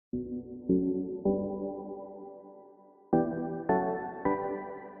Hello,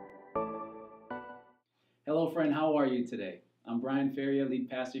 friend. How are you today? I'm Brian Ferrier, lead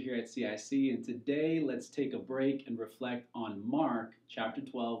pastor here at CIC, and today let's take a break and reflect on Mark chapter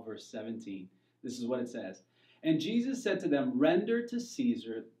 12, verse 17. This is what it says. And Jesus said to them, "Render to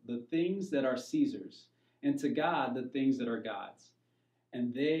Caesar the things that are Caesar's, and to God the things that are God's."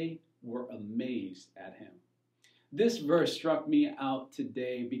 And they were amazed at him. This verse struck me out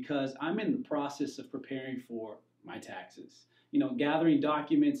today because I'm in the process of preparing for my taxes. Gathering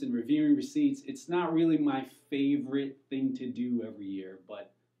documents and reviewing receipts, it's not really my favorite thing to do every year,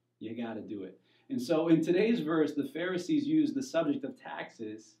 but you got to do it. And so in today's verse, the Pharisees used the subject of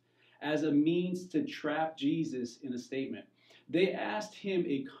taxes as a means to trap Jesus in a statement. They asked him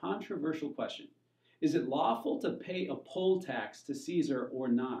a controversial question. Is it lawful to pay a poll tax to Caesar or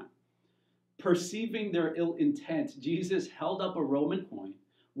not? Perceiving their ill intent, Jesus held up a Roman coin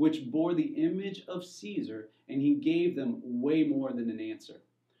which bore the image of Caesar, and he gave them way more than an answer.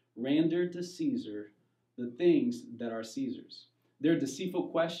 Render to Caesar the things that are Caesar's. Their deceitful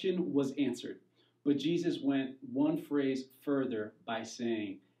question was answered, but Jesus went one phrase further by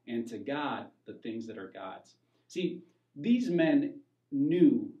saying, and to God the things that are God's. See, these men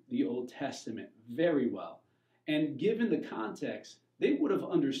knew the Old Testament very well, and given the context, they would have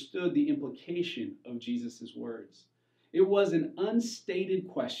understood the implication of Jesus' words. It was an unstated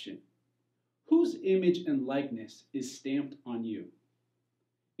question. Whose image and likeness is stamped on you?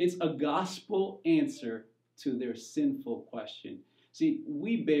 It's a gospel answer to their sinful question. See,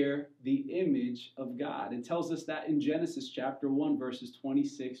 we bear the image of God. It tells us that in Genesis chapter 1, verses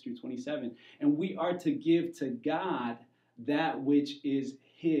 26 through 27. And we are to give to God that which is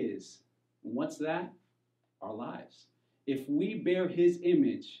his. What's that? Our lives. If we bear his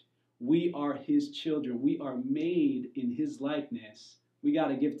image, we are his children. We are made in his likeness. We got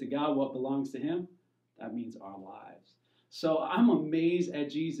to give to God what belongs to him. That means our lives. So I'm amazed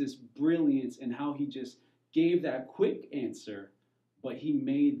at Jesus' brilliance and how he just gave that quick answer, but he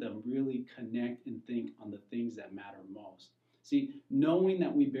made them really connect and think on the things that matter most. See, knowing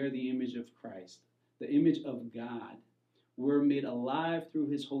that we bear the image of Christ, the image of God, we're made alive through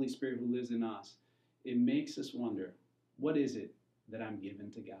his Holy Spirit who lives in us. It makes us wonder, what is it that I'm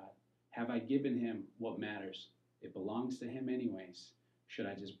giving to God? Have I given him what matters? It belongs to him anyways. Should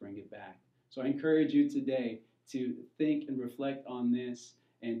I just bring it back? So I encourage you today to think and reflect on this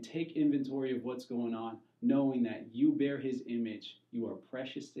and take inventory of what's going on, knowing that you bear his image. You are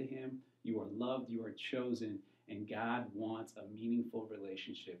precious to him. You are loved. You are chosen. And God wants a meaningful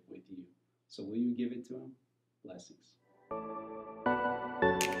relationship with you. So will you give it to him? Blessings.